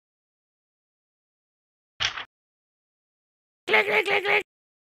Click, click, click, click.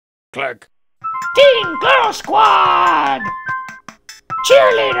 Click. Teen Girl Squad!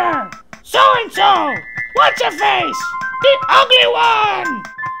 Cheerleader! So-and-so! What's your face? The ugly one!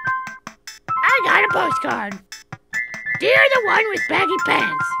 I got a postcard. Dear the one with baggy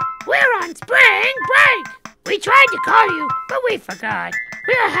pants, we're on spring break! We tried to call you, but we forgot.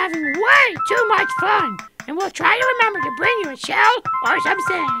 We are having way too much fun, and we'll try to remember to bring you a shell or some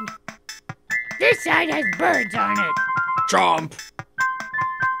sand. This side has birds on it. Chomp.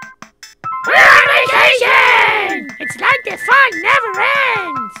 We're on vacation! It's like the fun never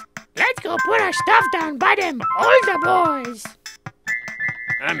ends! Let's go put our stuff down by them older boys.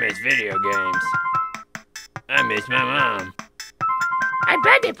 I miss video games. I miss my mom. I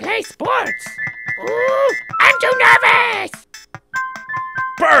bet they play sports. Ooh, I'm too nervous!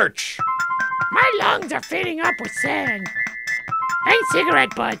 Perch! My lungs are filling up with sand. And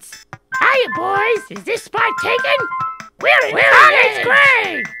cigarette butts. Hiya, boys. Is this spot taken? We're in college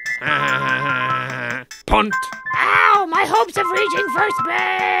grade! Punt! Ow, my hopes of reaching first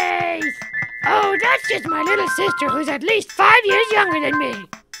base! Oh, that's just my little sister who's at least 5 years younger than me.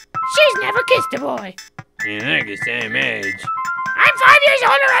 She's never kissed a boy. You think the same age. I'm 5 years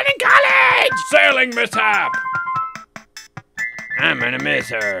older and in college! Sailing mishap! I'm gonna miss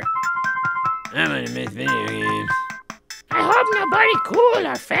her. I'm gonna miss video games. I hope nobody cool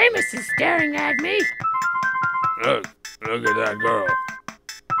or famous is staring at me. Look at that girl.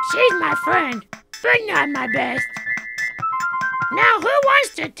 She's my friend, but not my best. Now who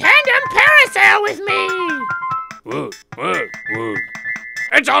wants to tandem parasail with me? Whoa.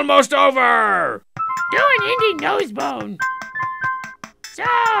 It's almost over! Do an indie nosebone. So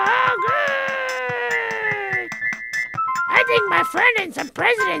good! I think my friend and some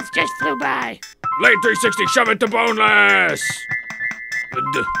presidents just flew by. Late 360, shove it to boneless!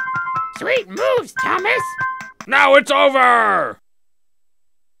 Sweet moves, Thomas. Now it's over!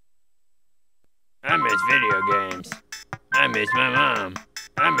 I miss video games. I miss my mom.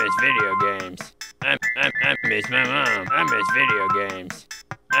 I miss video games. I miss my mom. I miss video games.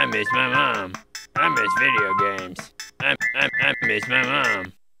 I miss my mom. I miss video games. I miss my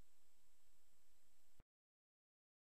mom.